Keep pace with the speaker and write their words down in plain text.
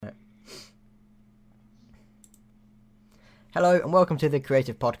Hello and welcome to the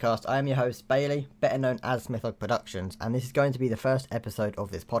Creative Podcast. I am your host Bailey, better known as Smithog Productions, and this is going to be the first episode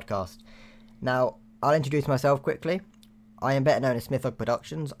of this podcast. Now, I'll introduce myself quickly. I am better known as Smithog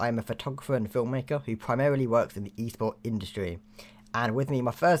Productions. I am a photographer and filmmaker who primarily works in the esport industry. And with me,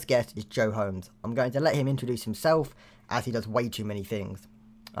 my first guest is Joe Holmes. I'm going to let him introduce himself as he does way too many things.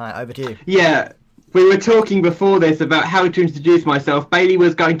 Alright, over to you. Yeah, we were talking before this about how to introduce myself. Bailey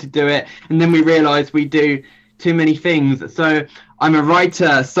was going to do it, and then we realised we do too many things. So I'm a writer,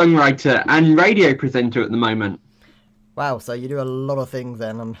 songwriter, and radio presenter at the moment. Wow, so you do a lot of things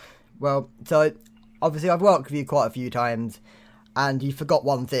then. So obviously I've worked with you quite a few times, and you forgot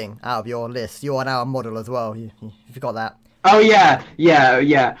one thing out of your list. You're now a model as well. You forgot that. Oh yeah.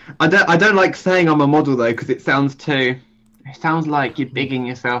 I don't like saying I'm a model though, because it sounds like you're bigging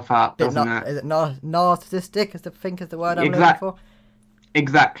yourself up, doesn't it? Is it narcissistic? Is the word I'm looking for?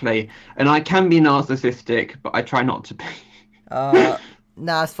 Exactly. And I can be narcissistic, but I try not to be.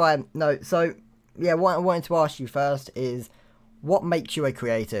 Nah, it's fine. No, so yeah, what I wanted to ask you first is, what makes you a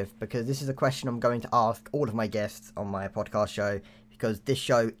creative? Because this is a question I'm going to ask all of my guests on my podcast show, because this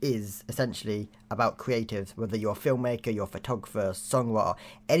show is essentially about creatives, whether you're a filmmaker, you're a photographer, songwriter,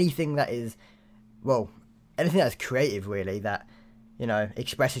 anything that's creative really, that,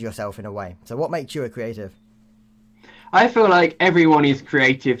 expresses yourself in a way. So what makes you a creative? I feel like everyone is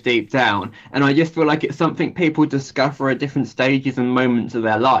creative deep down, and I just feel like it's something people discover at different stages and moments of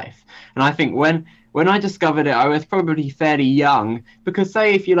their life. And I think when I discovered it, I was probably fairly young, because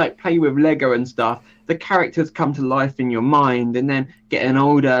say if you play with Lego and stuff, the characters come to life in your mind. And then getting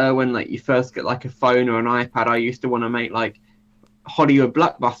older, when you first get a phone or an iPad, I used to want to make Hollywood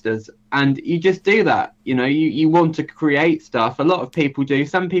blockbusters, and you just do that. You want to create stuff. A lot of people do,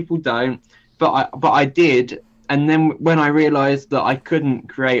 some people don't, but I did. And then when I realised that I couldn't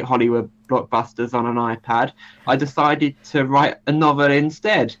create Hollywood blockbusters on an iPad, I decided to write a novel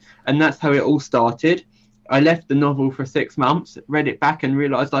instead. And that's how it all started. I left the novel for 6 months, read it back and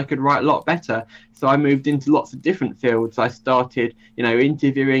realised I could write a lot better. So I moved into lots of different fields. I started,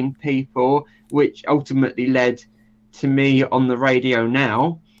 interviewing people, which ultimately led to me on the radio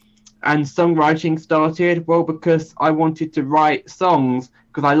now. And songwriting started, because I wanted to write songs,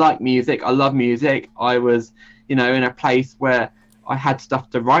 because I like music. I love music. I was in a place where I had stuff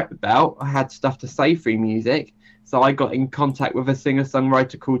to write about. I had stuff to say through music. So I got in contact with a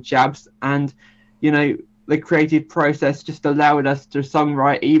singer-songwriter called Jabs, and, the creative process just allowed us to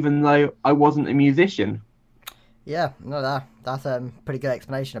songwrite even though I wasn't a musician. Yeah, no, that's a pretty good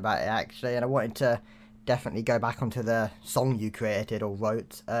explanation about it, actually. And I wanted to definitely go back onto the song you created or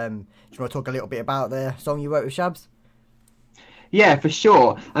wrote. Do you want to talk a little bit about the song you wrote with Jabs? Yeah, for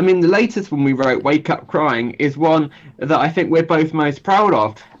sure. I mean, the latest one we wrote, Wake Up Crying, is one that I think we're both most proud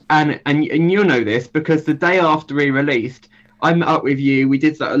of. And you'll know this because the day after we released, I met up with you. We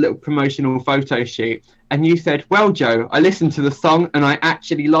did a little promotional photo shoot. And you said, well, Joe, I listened to the song and I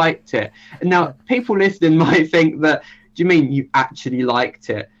actually liked it. And now people listening might think that, do you mean you actually liked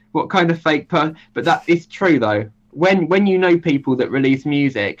it? What kind of fake But that is true, though. When you know people that release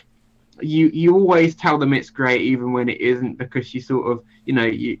music, you always tell them it's great even when it isn't, because you sort of,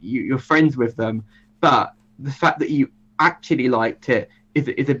 you're friends with them. But the fact that you actually liked it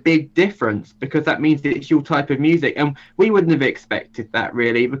is a big difference, because that means that it's your type of music. And we wouldn't have expected that,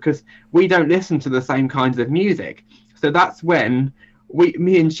 really, because we don't listen to the same kinds of music. So that's when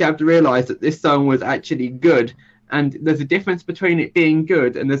me and Shabs realised that this song was actually good. And there's a difference between it being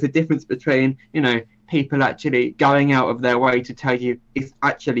good, and there's a difference between, people actually going out of their way to tell you it's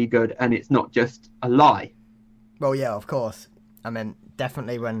actually good and it's not just a lie. Well, yeah, of course. I mean,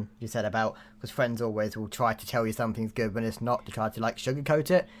 definitely when you said about, because friends always will try to tell you something's good when it's not, to try to sugarcoat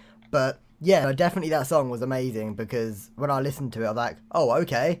it. But yeah, no, definitely that song was amazing, because when I listened to it, I was like, oh,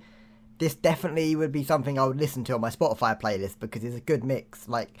 okay, this definitely would be something I would listen to on my Spotify playlist, because it's a good mix.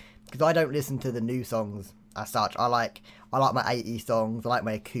 Because I don't listen to the new songs as such. I like my 80s songs, I like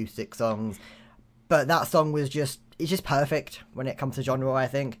my acoustic songs. But that song it's just perfect when it comes to genre, I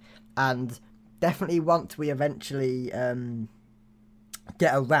think. And definitely once we eventually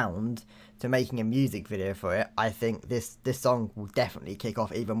get around to making a music video for it, I think this song will definitely kick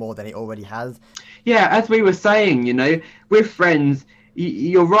off even more than it already has. Yeah, as we were saying, with friends,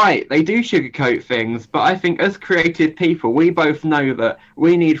 you're right, they do sugarcoat things. But I think as creative people, we both know that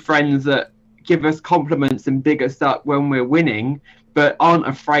we need friends that give us compliments and big us up when we're winning, but aren't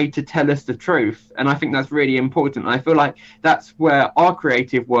afraid to tell us the truth. And I think that's really important. I feel like that's where our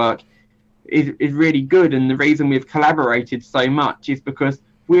creative work is really good. And the reason we've collaborated so much is because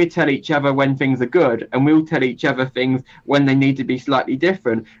we'll tell each other when things are good, and we'll tell each other things when they need to be slightly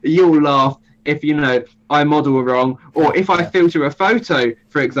different. You'll laugh, if I model wrong, or if I filter a photo,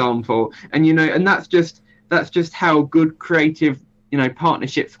 for example. And and that's just how good creative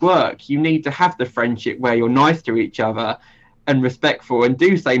partnerships work. You need to have the friendship where you're nice to each other and respectful and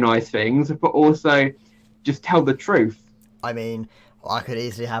do say nice things, but also just tell the truth. I mean, I could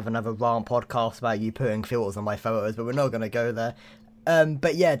easily have another rant podcast about you putting filters on my photos, but we're not going to go there.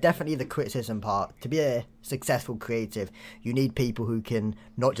 But yeah, definitely the criticism part. To be a successful creative, you need people who can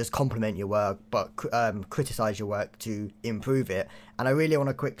not just compliment your work, but criticize your work to improve it. And I really want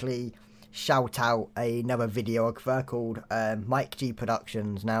to quickly shout out another videographer called Mike G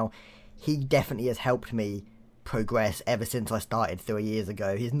Productions. Now, he definitely has helped me progress ever since I started 3 years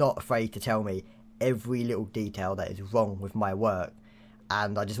ago. He's not afraid to tell me every little detail that is wrong with my work,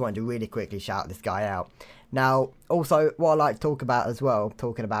 and I just wanted to really quickly shout this guy out. Now, also, what I like to talk about as well,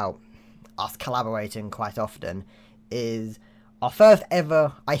 talking about us collaborating quite often, is our first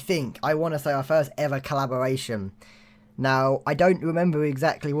ever, I want to say our first ever collaboration. Now, I don't remember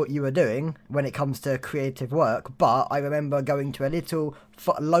exactly what you were doing when it comes to creative work, but I remember going to a little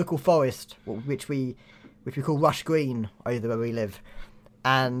local forest, which we call Rush Green, over where we live,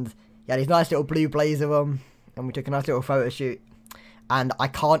 and he had his nice little blue blazer on, and we took a nice little photo shoot. And I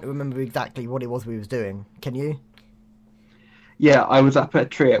can't remember exactly what it was we was doing. Can you? Yeah, I was up at a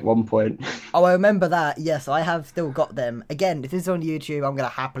tree at one point. Oh, I remember that. Yes, I have still got them. Again, if this is on YouTube, I'm going to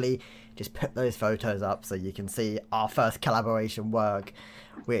happily just put those photos up so you can see our first collaboration work,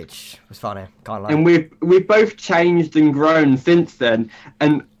 which was funny. Can't lie. And we've both changed and grown since then.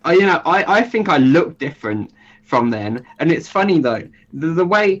 And I think I look different from then. And it's funny though, the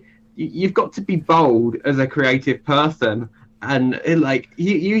way you've got to be bold as a creative person. And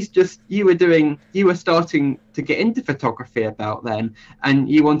you were starting to get into photography about then, and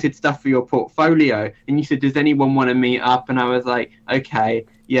you wanted stuff for your portfolio, and you said, does anyone want to meet up? And I was like, okay,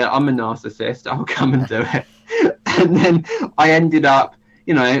 yeah, I'm a narcissist, I'll come and do it. And then I ended up,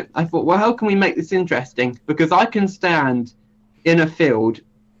 I thought, well, how can we make this interesting? Because I can stand in a field,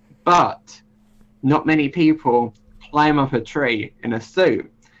 but not many people climb up a tree in a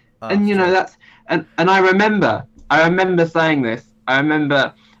suit. And that's and I remember saying this. I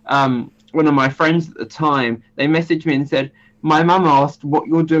remember one of my friends at the time, they messaged me and said, my mum asked what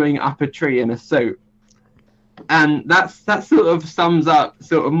you're doing up a tree in a suit. And that sort of sums up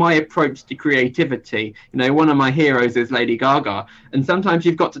sort of my approach to creativity. One of my heroes is Lady Gaga. And sometimes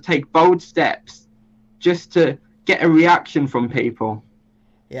you've got to take bold steps just to get a reaction from people.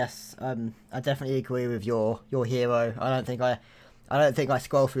 Yes, I definitely agree with your hero. I don't think I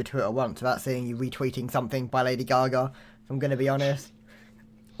scroll through Twitter once without seeing you retweeting something by Lady Gaga, if I'm going to be honest.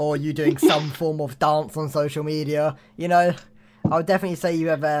 Or you doing some form of dance on social media. I would definitely say you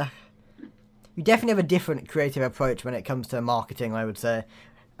definitely have a different creative approach when it comes to marketing, I would say.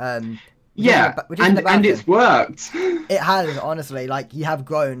 And it's worked. It has, honestly. You have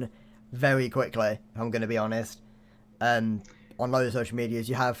grown very quickly, if I'm going to be honest. On loads of social medias,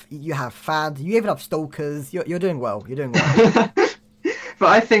 you have fans, you even have stalkers. You're doing well. You're doing well. But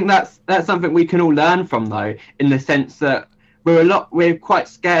I think that's something we can all learn from, though, in the sense that we're quite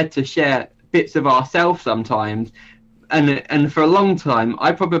scared to share bits of ourselves sometimes. And for a long time,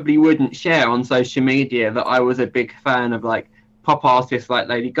 I probably wouldn't share on social media that I was a big fan of pop artists like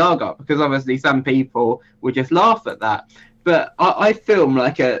Lady Gaga, because obviously some people would just laugh at that. But I filmed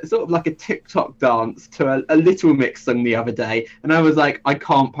a sort of a TikTok dance to a Little Mix song the other day, and I was like, I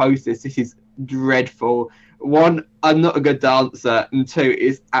can't post this. This is dreadful. One, I'm not a good dancer, and two,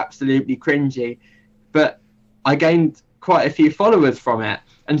 it's absolutely cringy. But I gained quite a few followers from it.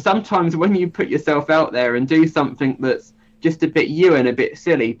 And sometimes when you put yourself out there and do something that's just a bit you and a bit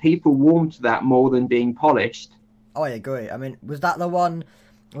silly, people warm to that more than being polished. Oh, I agree. I mean, was that the one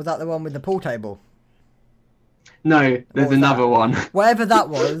with the pool table? No, there's another one. Whatever that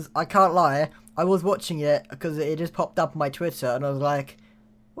was, I can't lie, I was watching it because it just popped up on my Twitter, and I was like,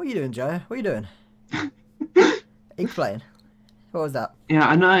 what are you doing, Joe? What are you doing? Explain. What was that? Yeah,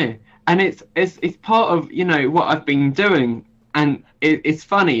 I know. And it's part of, what I've been doing. And it's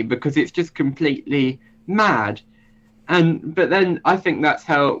funny because it's just completely mad. But then I think that's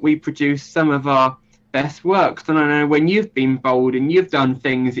how we produce some of our best works. And I know when you've been bold and you've done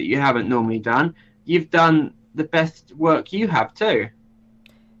things that you haven't normally done, you've done the best work you have too.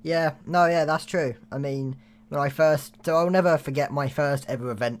 Yeah, that's true. I mean, I'll never forget my first ever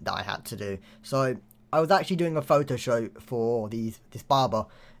event that I had to do. So I was actually doing a photo shoot for this barber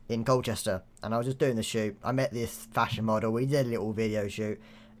in Colchester, and I was just doing the shoot. I met this fashion model. We did a little video shoot,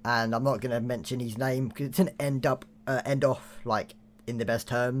 and I'm not going to mention his name because it didn't end off in the best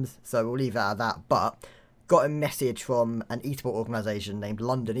terms, so we'll leave it at that. But got a message from an esports organisation named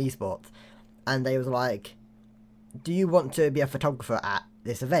London Esports, and they was like, do you want to be a photographer at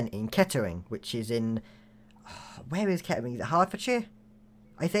this event in Kettering, which is in, where is Kettering? Is it Hertfordshire?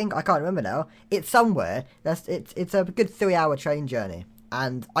 I think, I can't remember now. It's somewhere. It's a good 3-hour train journey,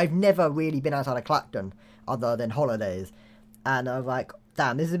 and I've never really been outside of Clacton other than holidays, and I was like,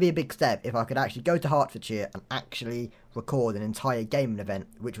 damn, this would be a big step if I could actually go to Hertfordshire and actually record an entire gaming event,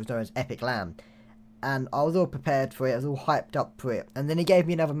 which was known as Epic LAN. And I was all prepared for it, I was all hyped up for it, and then he gave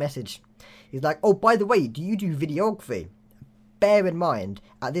me another message. He's like, oh, by the way, do you do videography? Bear in mind,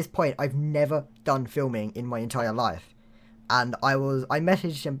 at this point, I've never done filming in my entire life. And I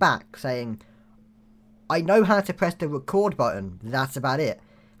messaged him back saying, I know how to press the record button, that's about it.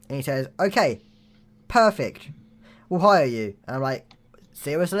 And he says, okay, perfect, we'll hire you. And I'm like,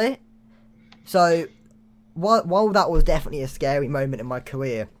 seriously? So, while that was definitely a scary moment in my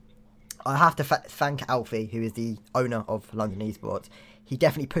career, I have to thank Alfie, who is the owner of London Esports. He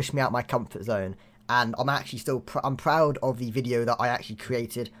definitely pushed me out my comfort zone, and I'm actually I'm proud of the video that I actually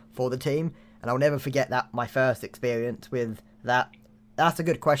created for the team, and I'll never forget that, my first experience with that. That's a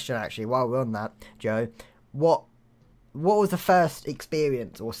good question, actually, while we're on that, Joe. What was the first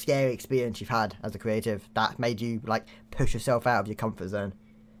experience or scary experience you've had as a creative that made you, like, push yourself out of your comfort zone?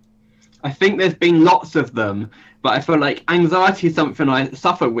 I think there's been lots of them, but I feel like anxiety is something I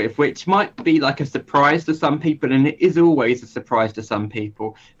suffer with, which might be like a surprise to some people, and it is always a surprise to some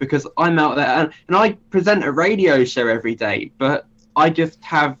people, because I'm out there and I present a radio show every day, but I just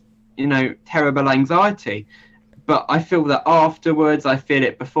have, terrible anxiety. But I feel that afterwards, I feel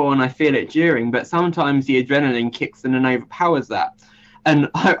it before and I feel it during, but sometimes the adrenaline kicks in and overpowers that. And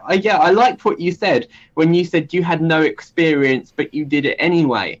I liked what you said when you said you had no experience, but you did it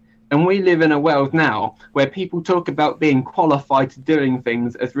anyway. And we live in a world now where people talk about being qualified to doing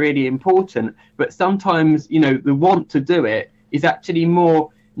things as really important, but sometimes, the want to do it is actually more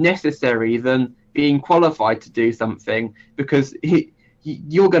necessary than being qualified to do something, because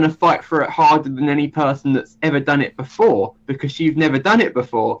you're going to fight for it harder than any person that's ever done it before, because you've never done it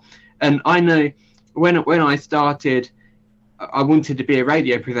before. And I know when I started, I wanted to be a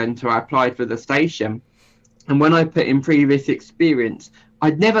radio presenter. I applied for the station, and when I put in previous experience,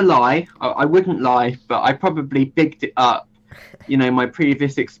 I'd never lie. I wouldn't lie, but I probably bigged it up, my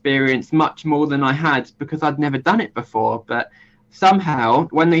previous experience much more than I had, because I'd never done it before. But somehow,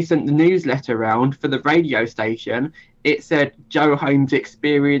 when they sent the newsletter around for the radio station, it said Joe Holmes,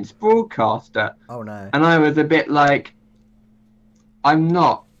 experienced broadcaster. Oh no! And I was a bit like, I'm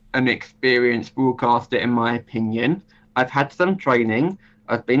not an experienced broadcaster in my opinion. I've had some training.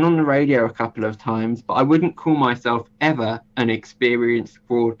 I've been on the radio a couple of times, but I wouldn't call myself ever an experienced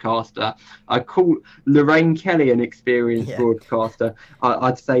broadcaster. I call Lorraine Kelly an experienced broadcaster.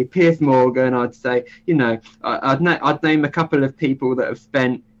 I'd say Piers Morgan. I'd say, I'd name a couple of people that have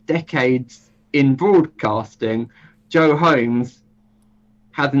spent decades in broadcasting. Joe Holmes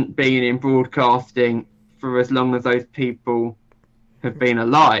hasn't been in broadcasting for as long as those people have been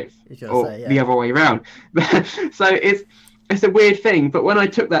alive, or the other way around. So it's a weird thing, but when I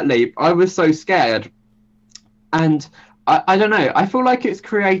took that leap, I was so scared. And I don't know, I feel like it's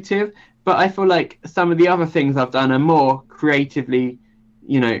creative, but I feel like some of the other things I've done are more creatively,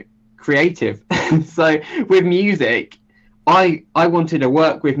 creative. So with music, I wanted to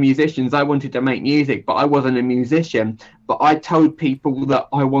work with musicians. I wanted to make music, but I wasn't a musician. But I told people that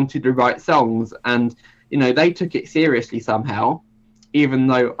I wanted to write songs, and, they took it seriously somehow, even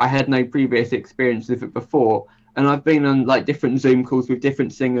though I had no previous experience with it before. And I've been on like different Zoom calls with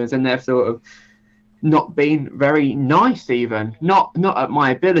different singers, and they've sort of not been very nice, even not at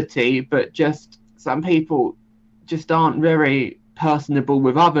my ability, but just some people just aren't very personable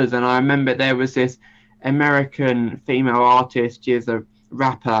with others. And I remember there was this American female artist. She's a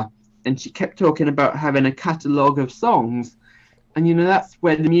rapper, and she kept talking about having a catalogue of songs. And that's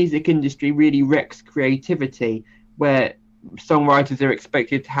where the music industry really wrecks creativity, where songwriters are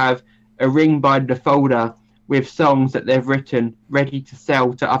expected to have a ring by the folder with songs that they've written ready to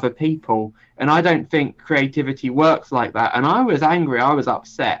sell to other people. And I don't think creativity works like that. And I was angry, I was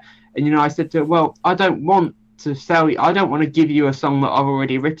upset. And, I said to her, well, I don't want to sell you. I don't want to give you a song that I've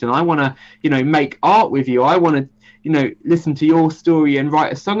already written. I want to, make art with you. I want to, listen to your story and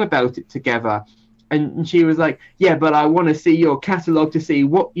write a song about it together. And she was like, yeah, but I want to see your catalogue to see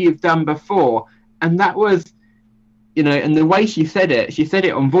what you've done before. And that was, and the way she said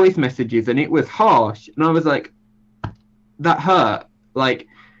it on voice messages, and it was harsh. And I was like, that hurt. Like,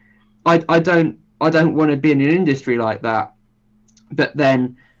 I don't want to be in an industry like that. But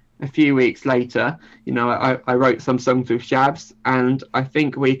then a few weeks later, I wrote some songs with Shabs, and I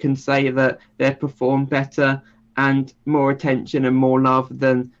think we can say that they performed better and more attention and more love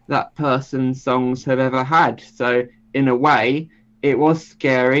than that person's songs have ever had. So in a way, it was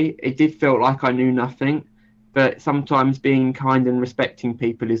scary. It did feel like I knew nothing, but sometimes being kind and respecting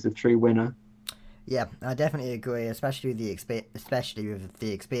people is the true winner. Yeah, I definitely agree, especially with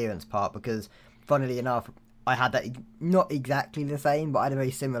the experience part, because funnily enough, I had that not exactly the same, but I had a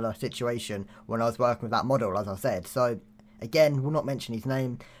very similar situation when I was working with that model, as I said. So again, we'll not mention his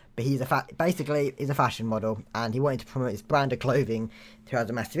name, but basically he's a fashion model, and he wanted to promote his brand of clothing who has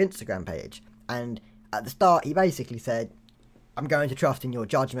a massive Instagram page. And at the start, he basically said, "I'm going to trust in your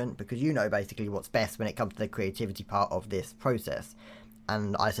judgment because you know basically what's best when it comes to the creativity part of this process."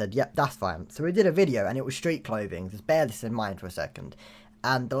 And I said, "Yep, that's fine." So we did a video, and it was street clothing. Just bear this in mind for a second.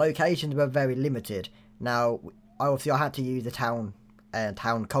 And the locations were very limited. Now, I had to use the town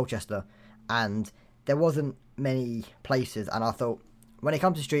Colchester, and there wasn't many places. And I thought, when it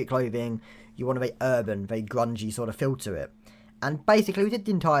comes to street clothing, you want a very urban, very grungy sort of feel to it. And basically, we did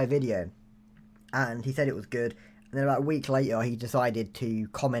the entire video, and he said it was good. And then about a week later, he decided to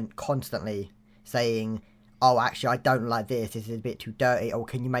comment constantly, saying, "Oh, actually, I don't like this. This is a bit too dirty. Or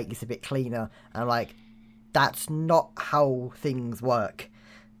can you make this a bit cleaner?" And I'm like, that's not how things work.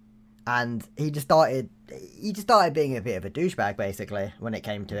 And he just started being a bit of a douchebag, basically, when it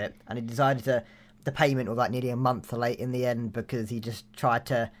came to it. And he decided the payment was like nearly a month late in the end because he just tried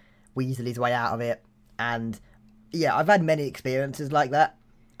to weasel his way out of it. And yeah, I've had many experiences like that,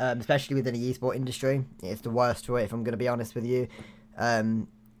 especially within the esport industry. It's the worst for it, if I'm going to be honest with you.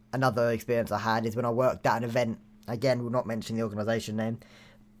 Another experience I had is when I worked at an event. Again, we'll not mention the organisation name,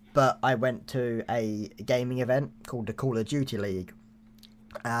 but I went to a gaming event called the Call of Duty League,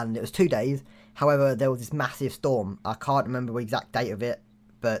 and it was 2 days. However, there was this massive storm. I can't remember the exact date of it,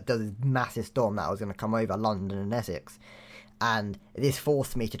 but there was this massive storm that was going to come over London and Essex, and this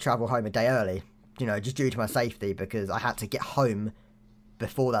forced me to travel home a day early, just due to my safety, because I had to get home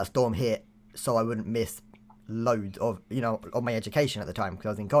before that storm hit so I wouldn't miss loads of my education at the time, because I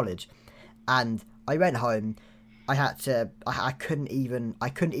was in college. And I went home. I couldn't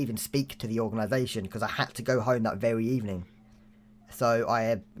even speak to the organisation because I had to go home that very evening. So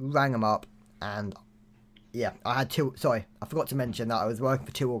I rang them up, and yeah, I had two. Sorry, I forgot to mention that I was working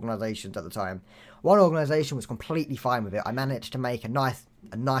for two organisations at the time. One organisation was completely fine with it. I managed to make a nice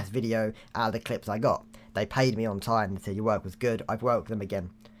video out of the clips I got. They paid me on time and said your work was good. I've worked with them again.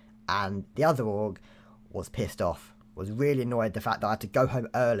 And the other org was pissed off. Was really annoyed the fact that I had to go home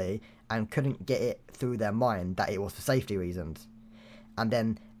early and couldn't get it through their mind that it was for safety reasons. And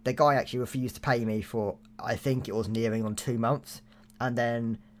then the guy actually refused to pay me for, I think it was nearing on 2 months. And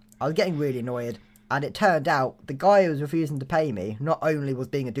then I was getting really annoyed, and it turned out the guy who was refusing to pay me not only was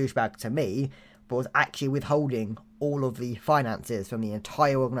being a douchebag to me, but was actually withholding all of the finances from the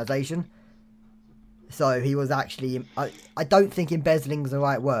entire organisation. So he was actually, I don't think embezzling is the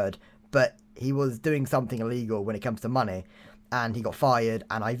right word, but he was doing something illegal when it comes to money, and he got fired.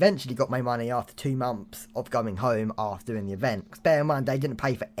 And I eventually got my money after 2 months of going home after doing the event. Because bear in mind, they didn't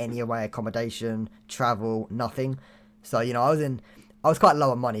pay for any of my accommodation, travel, nothing. So, I was quite low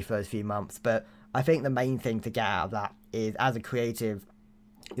on money for those few months, but I think the main thing to get out of that is, as a creative,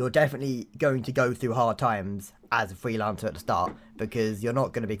 you're definitely going to go through hard times as a freelancer at the start, because you're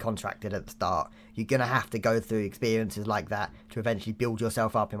not going to be contracted at the start. You're going to have to go through experiences like that to eventually build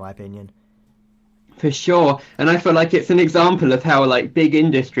yourself up, in my opinion. For sure. And I feel like it's an example of how like big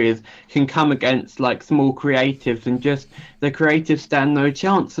industries can come against like small creatives, and just the creatives stand no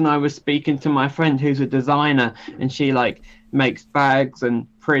chance. And I was speaking to my friend who's a designer, and she like makes bags and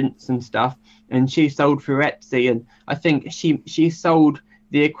prints and stuff, and she sold through Etsy, and I think she sold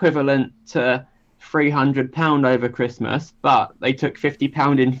the equivalent to £300 over Christmas, but they took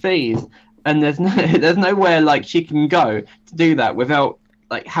 £50 in fees. And there's nowhere like she can go to do that without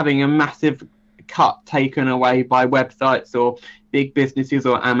like having a massive cut taken away by websites or big businesses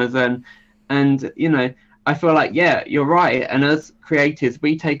or Amazon. And I feel like, yeah, you're right, and as creators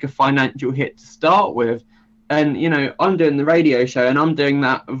we take a financial hit to start with. And I'm doing the radio show, and I'm doing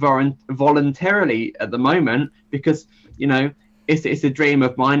that voluntarily at the moment, because it's a dream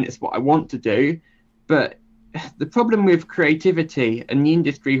of mine. It's what I want to do. But the problem with creativity and the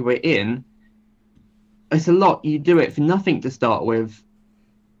industry we're in, it's a lot. You do it for nothing to start with,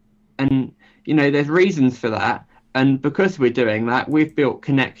 and there's reasons for that. And because we're doing that, we've built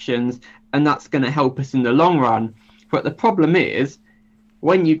connections, and that's going to help us in the long run. But the problem is,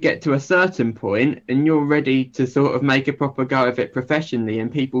 when you get to a certain point and you're ready to sort of make a proper go of it professionally,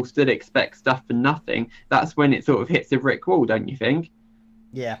 and people still expect stuff for nothing, that's when it sort of hits a brick wall, don't you think?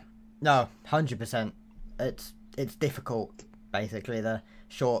 Yeah, no, 100%. It's difficult, basically.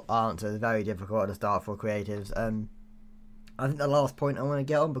 short answer is very difficult at the start for creatives. I think the last point I want to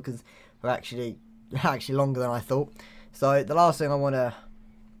get on, because we're actually longer than I thought. So the last thing I want to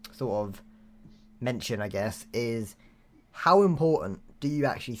sort of mention, I guess, is how important do you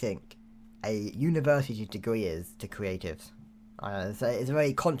actually think a university degree is to creatives? So it's a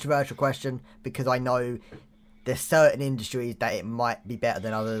very controversial question, because I know there's certain industries that it might be better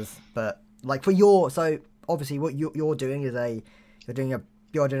than others, but like so obviously what you're doing is you're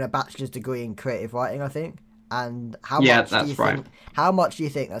doing a bachelor's degree in creative writing, I think. And how much do you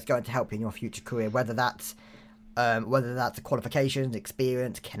think that's going to help in your future career? Whether that's qualifications,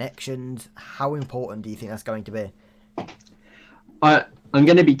 experience, connections, how important do you think that's going to be? I'm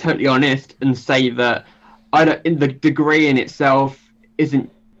going to be totally honest and say that the degree in itself isn't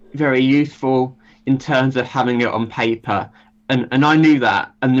very useful in terms of having it on paper. And I knew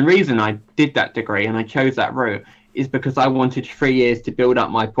that. And the reason I did that degree and I chose that route is because I wanted 3 years to build up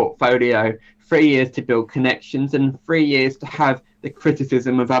my portfolio, 3 years to build connections, and 3 years to have the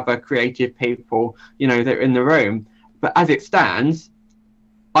criticism of other creative people, that are in the room. But as it stands,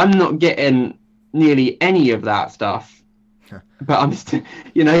 I'm not getting nearly any of that stuff. But I'm still,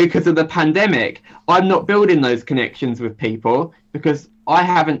 because of the pandemic, I'm not building those connections with people because I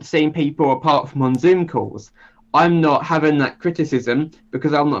haven't seen people apart from on Zoom calls. I'm not having that criticism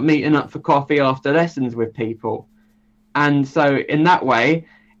because I'm not meeting up for coffee after lessons with people. And so in that way,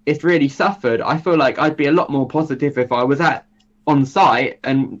 it's really suffered. I feel like I'd be a lot more positive if I was on site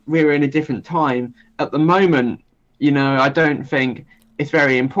and we were in a different time. At the moment, I don't think it's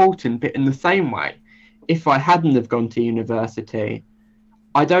very important, but in the same way, if I hadn't have gone to university,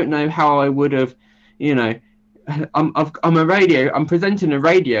 I don't know how I would have, I'm presenting a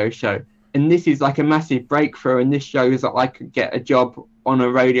radio show, and this is like a massive breakthrough, and this shows that I could get a job on a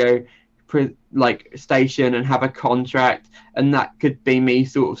radio station and have a contract, and that could be me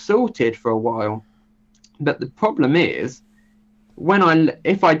sort of sorted for a while. But the problem is,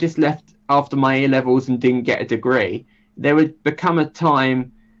 if I just left after my A-levels and didn't get a degree, there would become a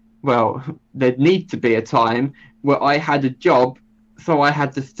time, there'd need to be a time where I had a job, so I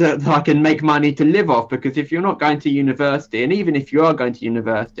had so I can make money to live off. Because if you're not going to university, and even if you are going to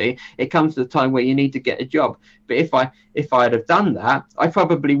university, it comes to a time where you need to get a job. But if I'd have done that, I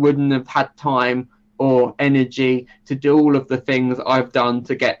probably wouldn't have had time or energy to do all of the things I've done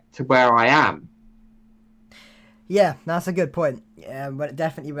to get to where I am. Yeah, that's a good point. But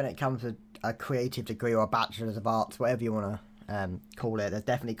definitely when it comes to a creative degree or a bachelor's of arts, whatever you want to call it, there's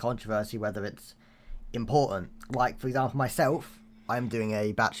definitely controversy whether it's important. Like, for example, myself, I'm doing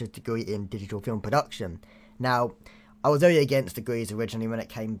a bachelor's degree in digital film production. Now, I was very against degrees originally when it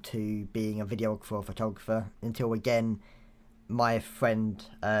came to being a videographer or photographer, until again my friend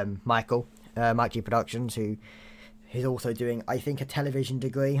Michael, Mike G Productions, who's also doing, I think, a television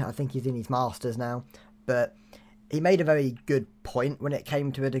degree. I think he's in his masters now, but he made a very good point when it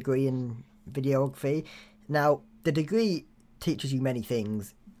came to a degree in videography. Now, the degree teaches you many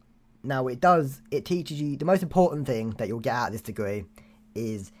things. Now, it teaches you, the most important thing that you'll get out of this degree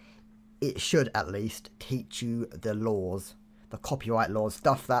is, it should at least teach you the laws, the copyright laws,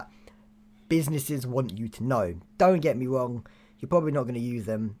 stuff that businesses want you to know. Don't get me wrong, you're probably not going to use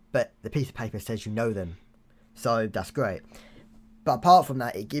them, but the piece of paper says you know them. So that's great. But apart from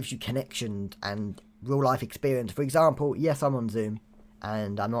that, it gives you connections and real life experience. For example, yes, I'm on Zoom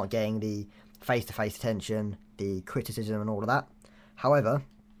and I'm not getting the face-to-face attention, the criticism and all of that. However,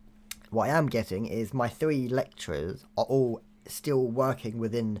 what I am getting is my 3 lecturers are all still working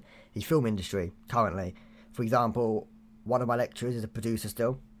within the film industry currently. For example, one of my lecturers is a producer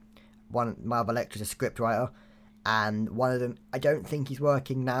still, my other lecturer is a scriptwriter, and one of them, I don't think he's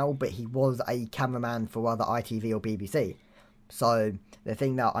working now, but he was a cameraman for either ITV or BBC. So the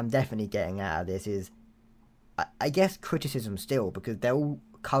thing that I'm definitely getting out of this is, I guess, criticism still, because they're all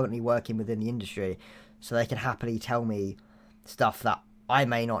currently working within the industry, so they can happily tell me stuff that I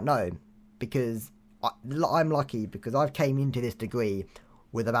may not know, because I'm lucky because I've came into this degree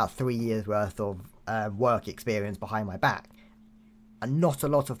with about 3 years worth of work experience behind my back, and not a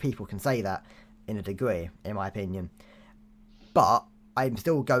lot of people can say that in a degree, in my opinion. But I'm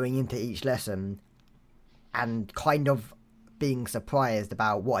still going into each lesson and kind of being surprised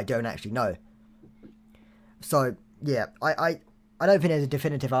about what I don't actually know. So yeah, I don't think there's a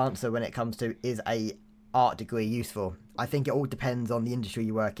definitive answer when it comes to, is a art degree useful. I think it all depends on the industry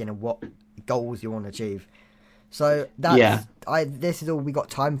you work in and what goals you want to achieve. So this is all we got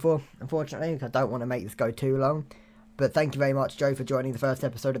time for, unfortunately, because I don't want to make this go too long. But thank you very much, Joe, for joining the first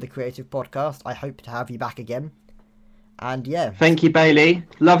episode of the Creative Podcast. I hope to have you back again. And yeah. Thank you, Bailey.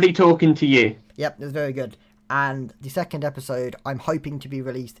 Lovely talking to you. Yep, it was very good. And the second episode, I'm hoping to be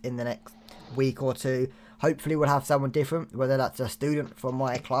released in the next week or two. Hopefully we'll have someone different, whether that's a student from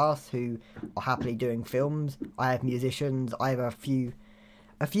my class who are happily doing films. I have musicians. I have a few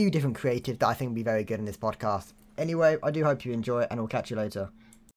different creatives that I think will be very good in this podcast. Anyway, I do hope you enjoy it, and we'll catch you later.